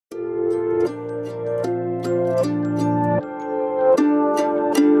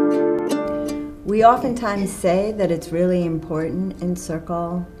We oftentimes say that it's really important in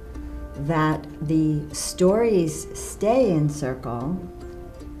Circle that the stories stay in Circle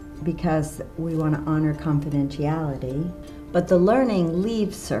because we want to honor confidentiality, but the learning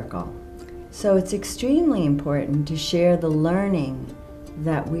leaves Circle. So it's extremely important to share the learning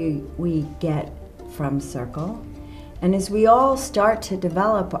that we get from Circle. And as we all start to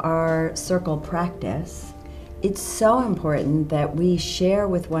develop our Circle practice, it's so important that we share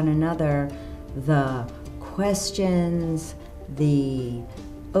with one another the questions, the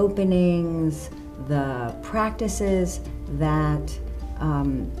openings, the practices that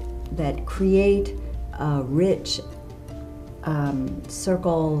that create a rich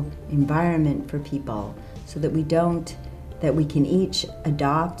Circle environment for people, so that we can each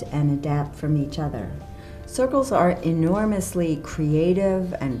adopt and adapt from each other. Circles are enormously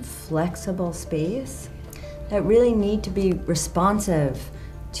creative and flexible space that really need to be responsive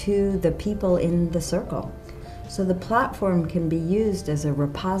to the people in the circle. So the platform can be used as a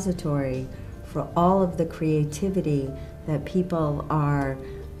repository for all of the creativity that people are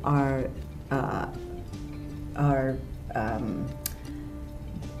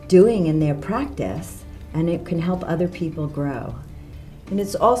doing in their practice, and it can help other people grow. And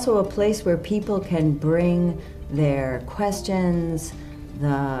it's also a place where people can bring their questions,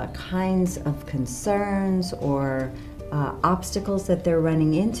 the kinds of concerns or obstacles that they're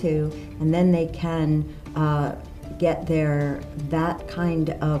running into, and then they can get that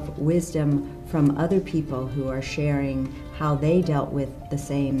kind of wisdom from other people who are sharing how they dealt with the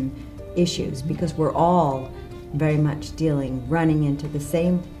same issues, because we're all very much running into the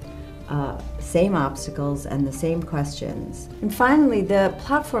same obstacles and the same questions. And finally, the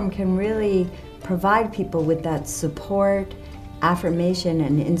platform can really provide people with that support, affirmation,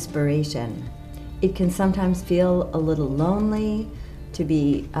 and inspiration. It can sometimes feel a little lonely to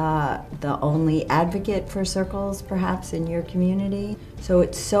be the only advocate for circles, perhaps, in your community. So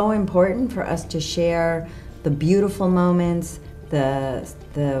it's so important for us to share the beautiful moments,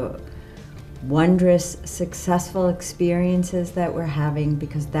 the wondrous, successful experiences that we're having,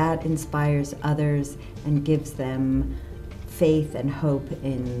 because that inspires others and gives them faith and hope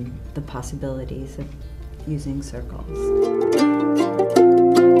in the possibilities of using circles.